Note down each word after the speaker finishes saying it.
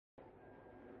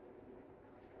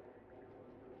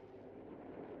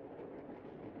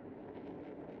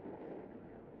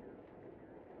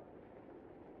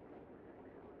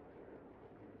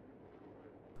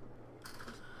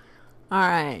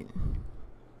Alright.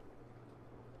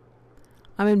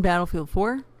 I'm in Battlefield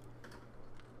 4.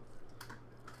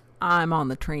 I'm on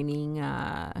the training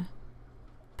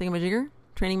thingamajigger,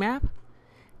 training map.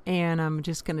 And I'm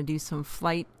just going to do some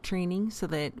flight training so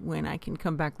that when I can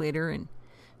come back later and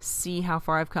see how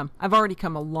far I've come. I've already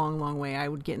come a long, long way. I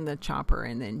would get in the chopper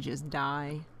and then just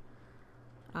die.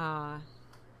 So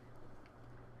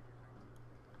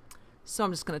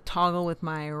I'm just going to toggle with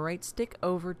my right stick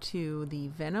over to the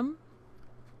Venom.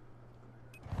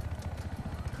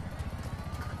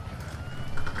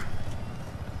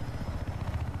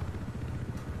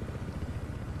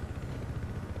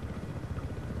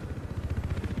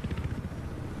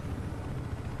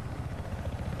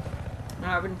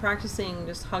 I've been practicing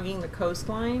just hugging the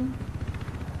coastline.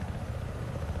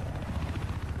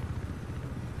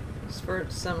 Just for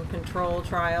some control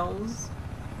trials.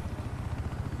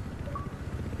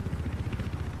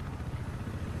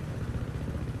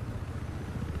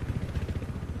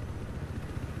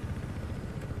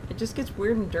 It just gets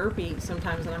weird and derpy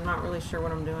sometimes, and I'm not really sure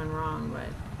what I'm doing wrong, but...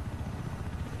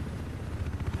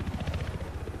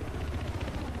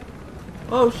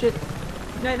 Oh shit!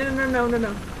 No, no, no, no, no,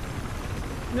 no.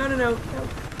 No, no, no, no.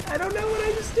 I don't know what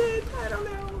I just did. I don't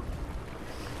know.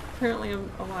 Apparently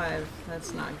I'm alive.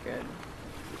 That's not good.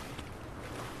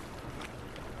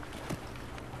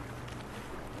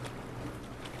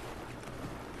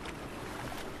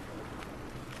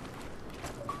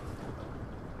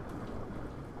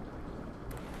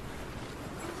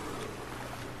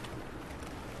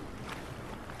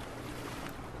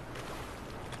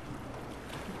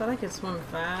 I thought I could swim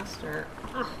faster.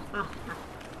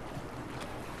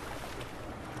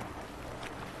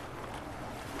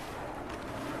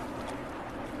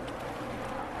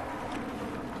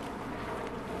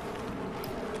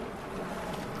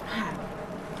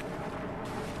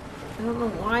 I don't know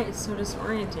why it's so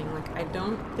disorienting. Like, I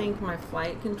don't think my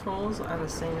flight controls are the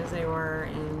same as they were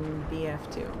in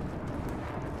BF2.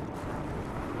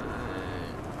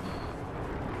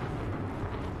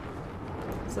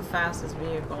 It's the fastest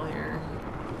vehicle here.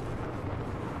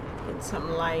 Get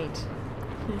something light.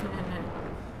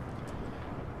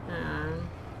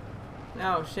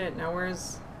 Oh shit, now where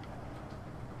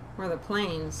are the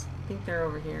planes? I think they're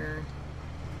over here.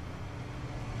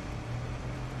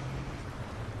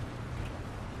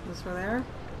 Is this where they are?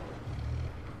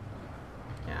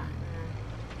 Yeah.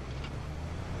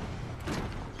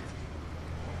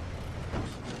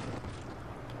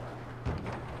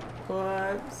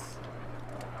 Whoops.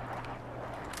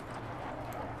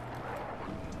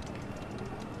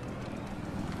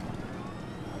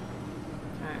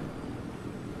 Okay.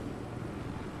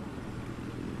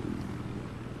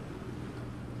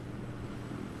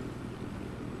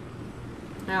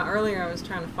 Now earlier I was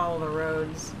trying to follow the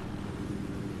roads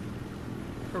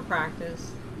for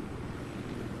practice.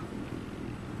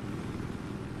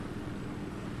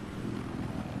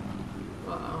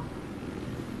 Uh-oh.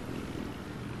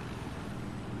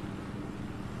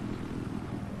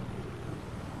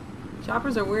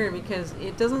 Choppers are weird because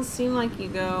it doesn't seem like you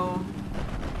go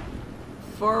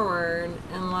forward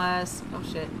unless... Oh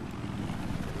shit.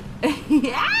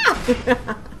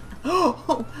 Yeah!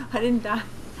 Oh, I didn't die.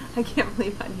 I can't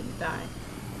believe I didn't die.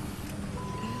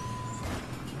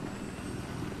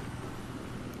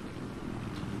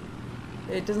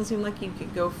 It doesn't seem like you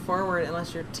could go forward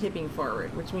unless you're tipping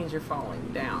forward, which means you're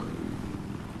falling down.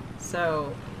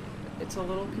 So, it's a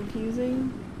little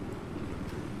confusing.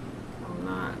 I'm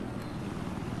not...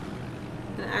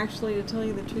 And actually, to tell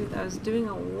you the truth, I was doing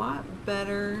a lot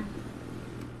better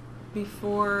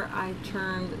before I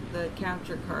turned the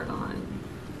capture card on.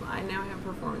 I now have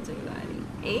performance anxiety.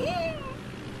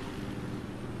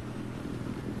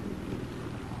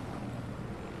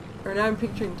 Or now I'm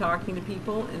picturing talking to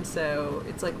people, and so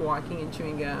it's like walking and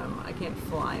chewing gum. I can't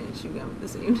fly and chew gum at the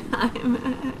same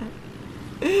time.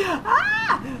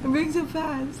 Ah! I'm going so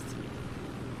fast.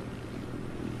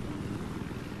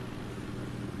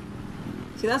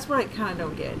 See, that's what I kind of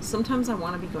don't get. Sometimes I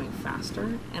want to be going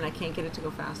faster, and I can't get it to go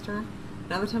faster.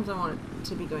 And other times I want it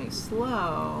to be going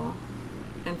slow,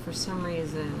 and for some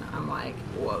reason I'm like,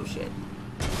 whoa, shit.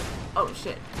 Oh,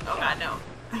 shit. Oh, God, no.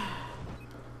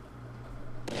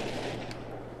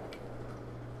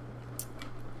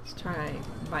 Let's try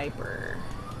Viper.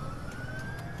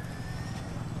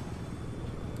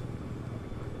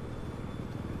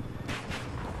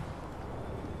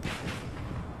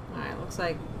 Alright, looks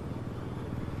like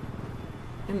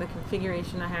in the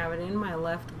configuration I have it in, my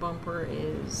left bumper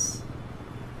is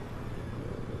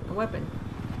a weapon.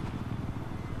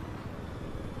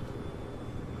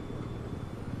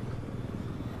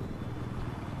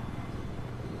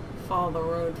 follow the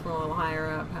road from a little higher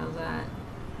up. How's that?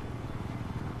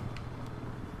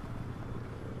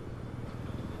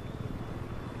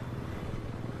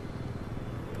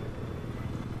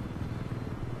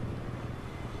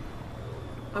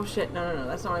 Oh shit, no,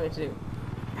 that's not what I meant to do.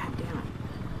 God damn it.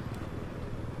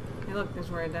 Hey look,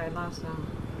 there's where I died last time.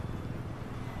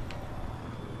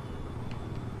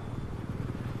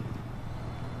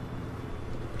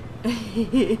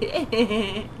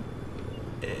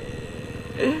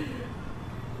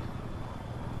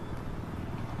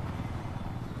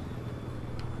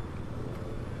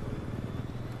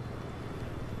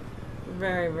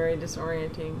 Very, very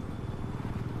disorienting.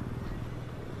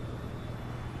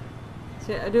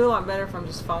 See, I do a lot better if I'm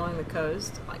just following the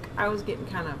coast. Like, I was getting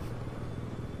kind of...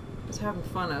 I was having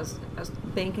fun. I was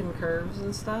banking curves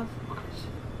and stuff. Watch.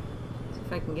 See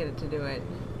if I can get it to do it.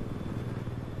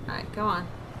 Alright, come on.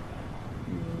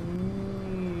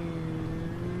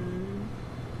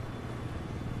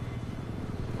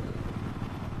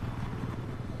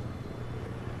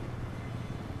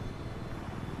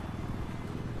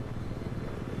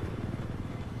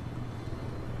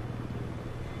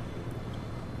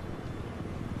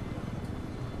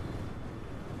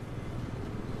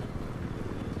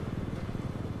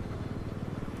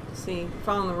 See,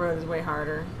 following the road is way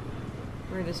harder.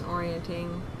 Very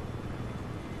disorienting.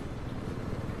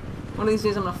 One of these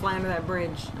days I'm gonna fly under that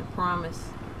bridge, I promise.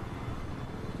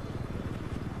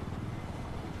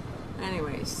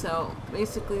 Anyway, so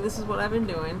basically this is what I've been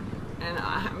doing, and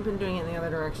I haven't been doing it in the other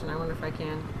direction. I wonder if I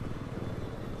can.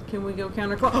 Can we go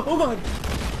counterclockwise? Oh god!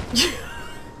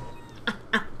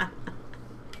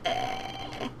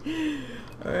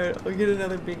 Alright, I'll get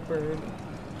another big bird.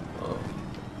 Oh.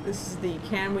 This is the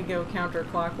can we go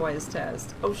counterclockwise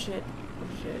test. Oh shit. Oh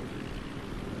shit.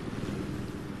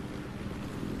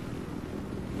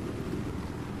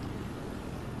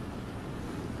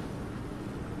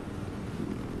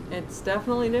 It's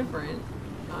definitely different.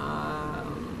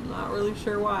 Not really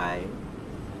sure why.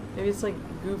 Maybe it's like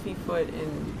goofy foot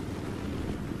in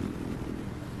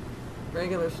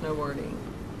regular snowboarding.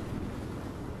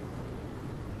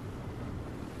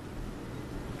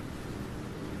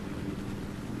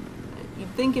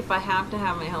 You'd think if I have to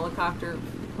have my helicopter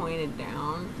pointed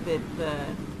down that the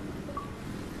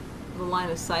line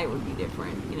of sight would be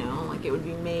different, you know, like it would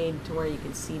be made to where you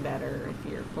can see better if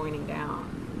you're pointing down.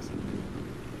 It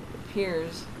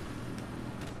appears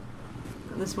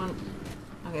this one,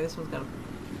 okay, this one's got a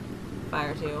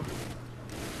fire too.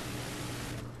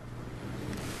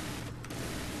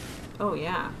 Oh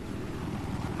yeah.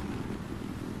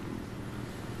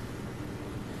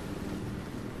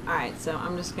 Alright, so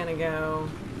I'm just gonna go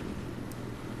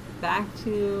back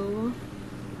to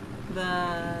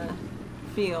the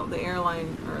field, the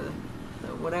airline, or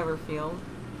the whatever field,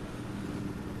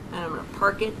 and I'm gonna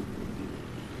park it.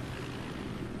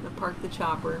 I'm gonna park the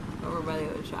chopper over by the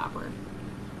other chopper.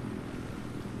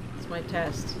 It's my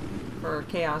test for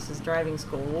CHa0s' driving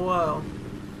school. Whoa.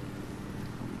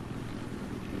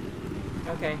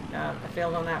 Okay, I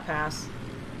failed on that pass.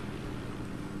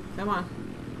 Come on.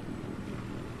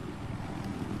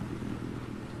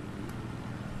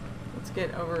 Let's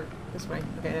get over this way.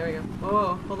 Okay, there we go.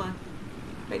 Whoa, hold on.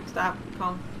 Wait, stop,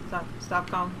 calm, stop,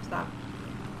 calm, stop,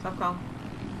 calm.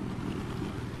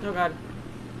 Oh god.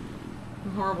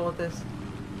 I'm horrible at this.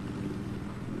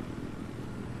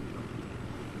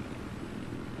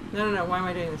 No, why am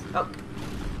I doing this? Oh.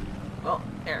 Well,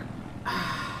 there.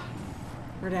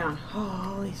 We're down.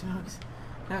 Holy smokes.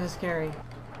 That was scary.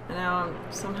 And now I'm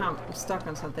somehow stuck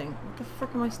on something. What the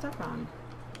frick am I stuck on?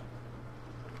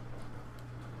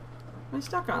 What am I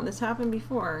stuck on? This happened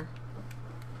before.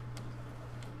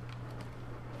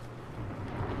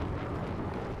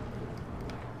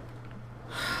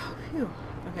 Phew.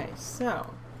 Okay,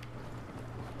 so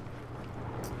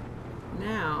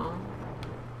now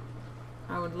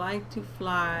I would like to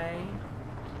fly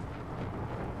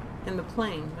in the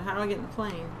plane. But how do I get in the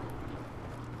plane?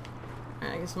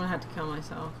 Alright, I guess I'm gonna have to kill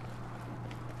myself.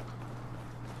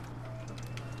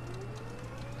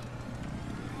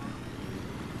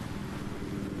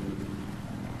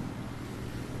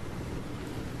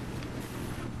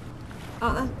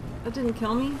 Oh, that didn't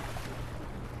kill me?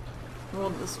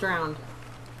 We'll just drown.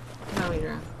 How do we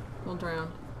drown? We'll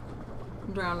drown.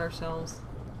 We'll drown ourselves.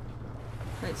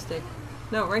 Right stick.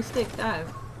 No, right stick,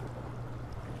 dive.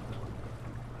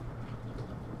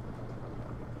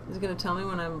 Is it gonna tell me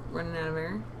when I'm running out of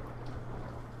air?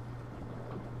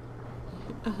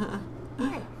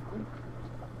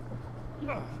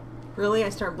 Really? I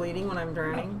start bleeding when I'm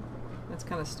drowning? That's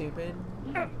kind of stupid.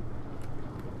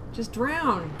 Just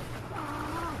drown!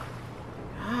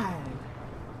 God.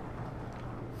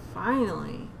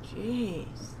 Finally.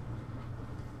 Jeez.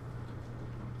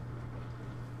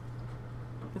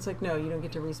 It's like, no, you don't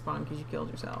get to respawn because you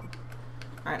killed yourself.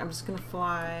 Alright, I'm just gonna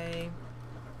fly...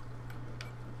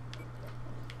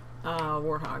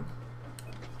 Warthog.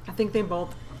 I think they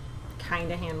both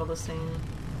kind of handle the same.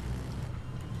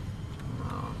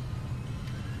 Oh.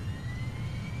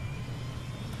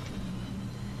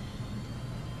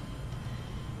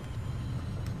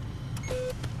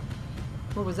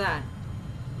 What was that?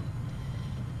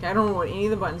 Okay, I don't know what any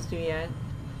of the buttons do yet.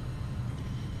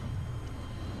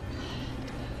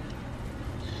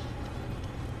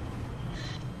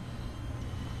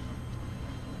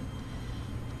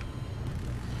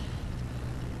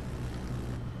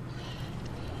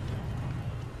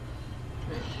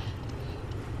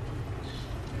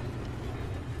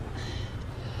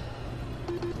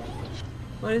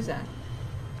 What is that?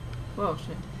 Whoa,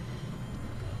 shit.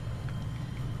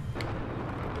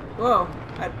 Whoa.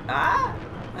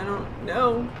 I don't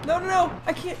know. No, no, no!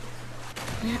 I can't.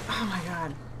 Oh my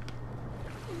god.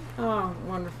 Oh,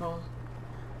 wonderful.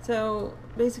 So,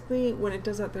 basically, when it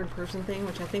does that third person thing,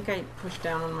 which I think I pushed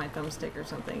down on my thumbstick or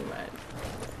something, but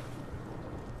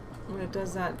when it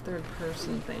does that third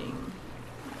person thing,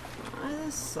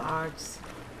 this sucks.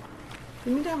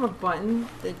 You need to have a button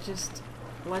that just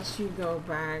lets you go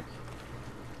back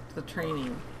to the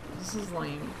training. This is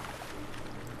lame.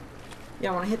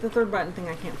 Yeah, when I hit the third button thing,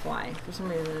 I can't fly. For some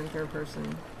reason in third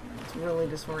person. It's really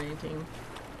disorienting.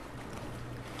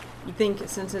 You'd think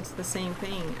since it's the same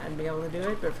thing, I'd be able to do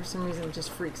it, but for some reason it just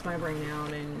freaks my brain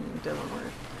out and it doesn't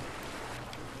work.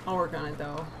 I'll work on it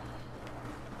though.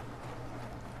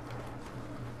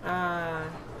 How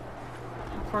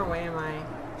far away am I?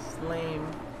 It's lame.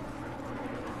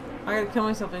 I gotta kill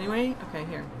myself anyway? Okay,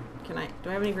 here. Do I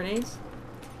have any grenades?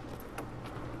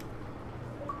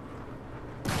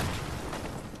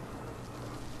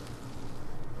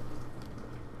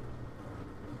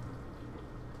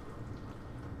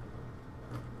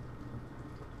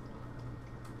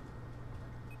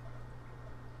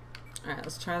 Alright,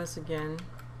 let's try this again.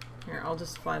 Here, I'll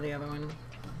just fly the other one.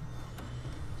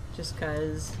 Just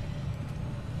 'cause.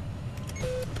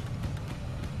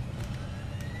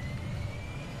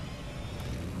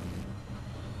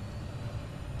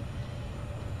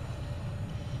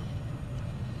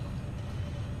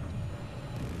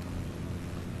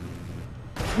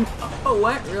 Oh,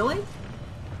 what? Really?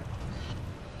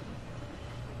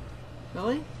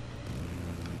 Really?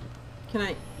 Can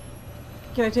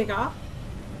I take off?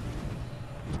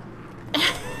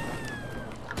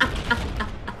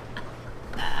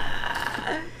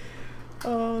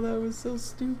 Oh, that was so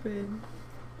stupid.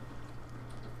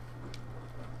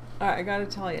 Alright, I gotta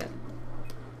tell you.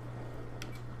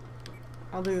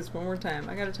 I'll do this one more time.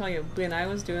 I gotta tell you, when I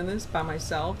was doing this by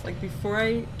myself, like before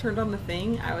I turned on the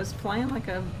thing, I was flying like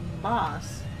a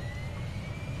boss.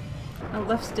 Oh,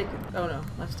 left stick. Oh no,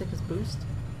 left stick is boost.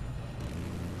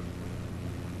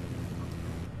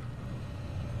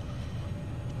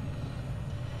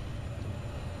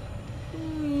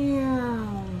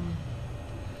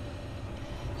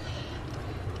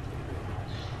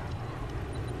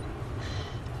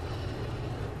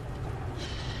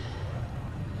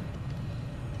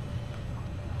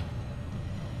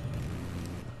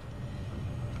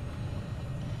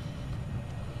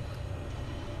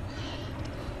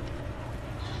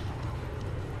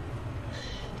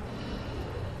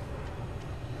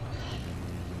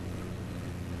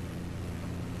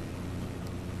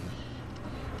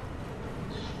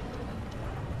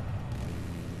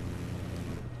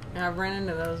 Yeah, I've ran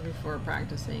into those before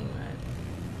practicing,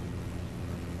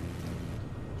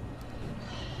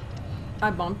 but I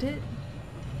bumped it.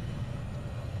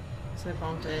 So I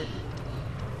bumped it.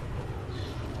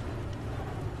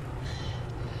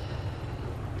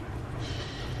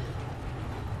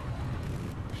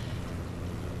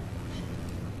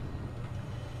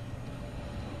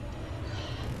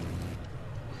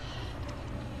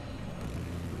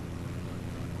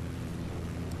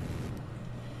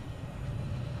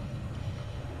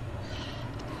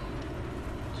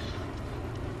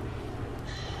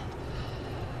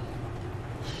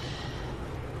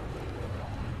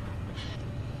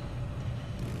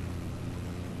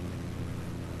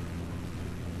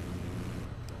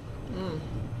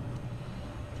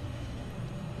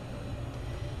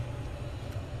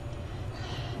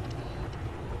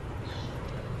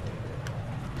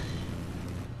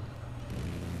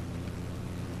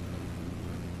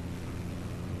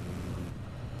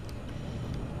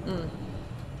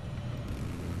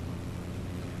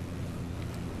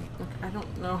 Look, I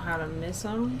don't know how to miss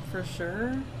them for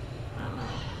sure. I don't know.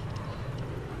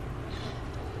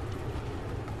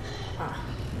 Ah,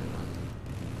 never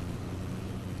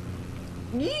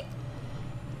Yeet.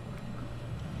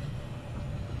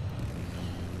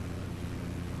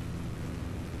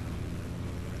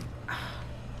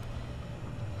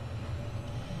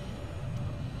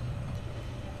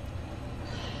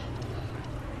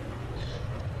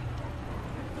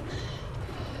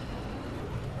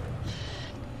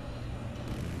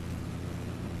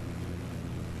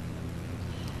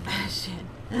 Shit.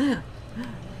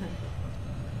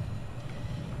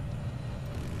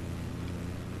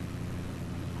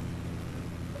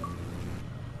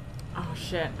 Oh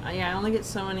shit. Yeah, I only get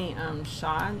so many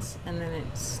shots and then it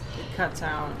cuts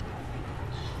out.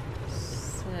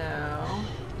 So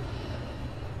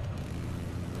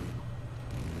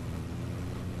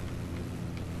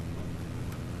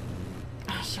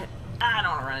oh shit. I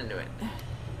don't want to run into it.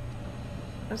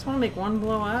 I just want to make one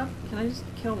blow up. Can I just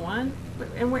kill one?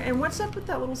 And what's up with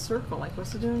that little circle? Like,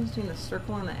 what's the difference between the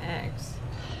circle and the X?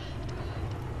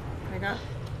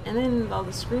 And then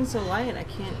the screen's so light, I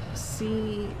can't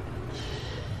see.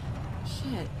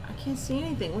 Shit, I can't see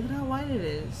anything. Look at how light it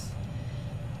is.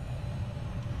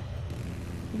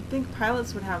 You'd think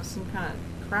pilots would have some kind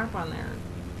of crap on there.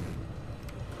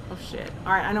 Oh shit.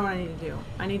 Alright, I know what I need to do.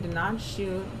 I need to not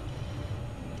shoot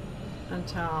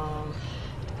until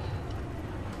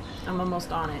I'm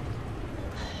almost on it.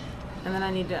 And then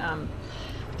I need to,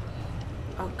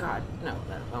 oh god, no,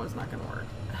 that one's not gonna work.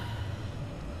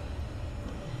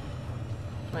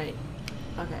 Wait,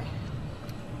 okay.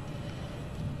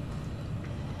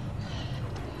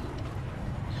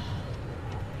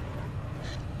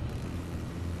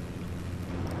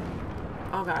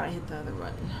 Oh god, I hit the other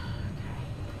button.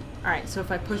 Okay. Alright, so if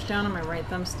I push down on my right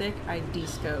thumbstick, I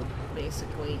descope,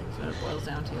 basically. That's what it boils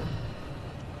down to.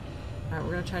 Alright,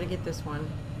 we're gonna try to get this one.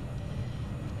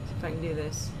 See if I can do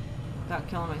this without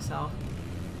killing myself.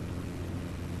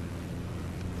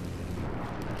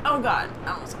 Oh god,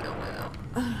 I almost killed myself.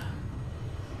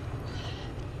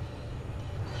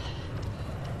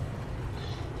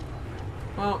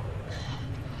 Well,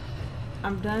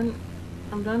 I'm done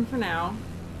for now.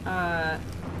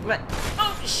 But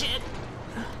oh shit!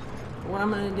 What I'm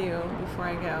gonna do before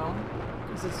I go,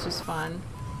 because it's just fun,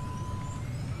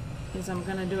 is I'm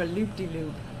gonna do a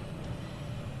loop-de-loop.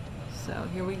 So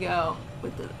here we go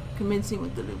with the commencing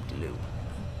with the loop-de-loop.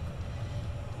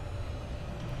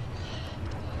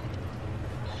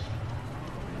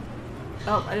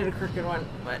 Oh, I did a crooked one,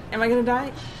 but am I gonna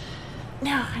die?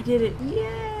 No, I did it!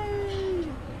 Yay!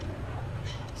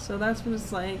 So that's what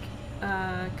it's like,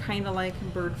 kind of like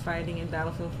bird fighting in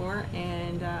Battlefield 4,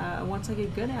 and once I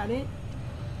get good at it,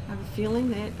 I have a feeling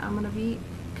that I'm gonna be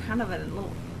kind of a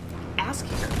little ass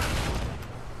kicker.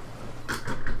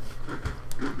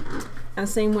 And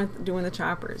same with doing the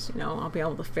choppers, you know, I'll be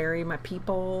able to ferry my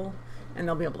people, and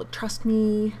they'll be able to trust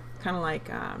me, kind of like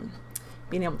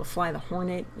being able to fly the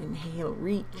Hornet in Halo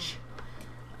Reach.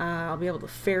 I'll be able to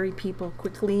ferry people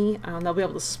quickly. They'll be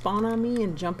able to spawn on me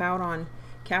and jump out on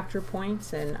capture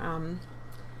points, and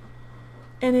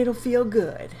it'll feel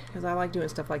good because I like doing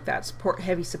stuff like that,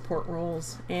 heavy support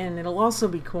roles. And it'll also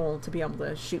be cool to be able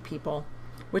to shoot people,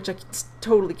 which I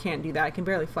totally can't do that. I can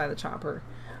barely fly the chopper.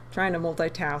 I'm trying to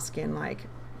multitask and like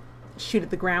shoot at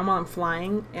the ground while I'm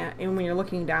flying, and when you're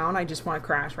looking down, I just want to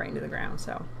crash right into the ground.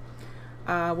 So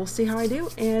we'll see how I do,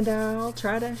 and I'll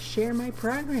try to share my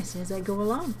progress as I go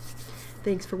along.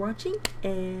 Thanks for watching,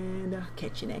 and I'll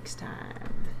catch you next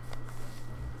time.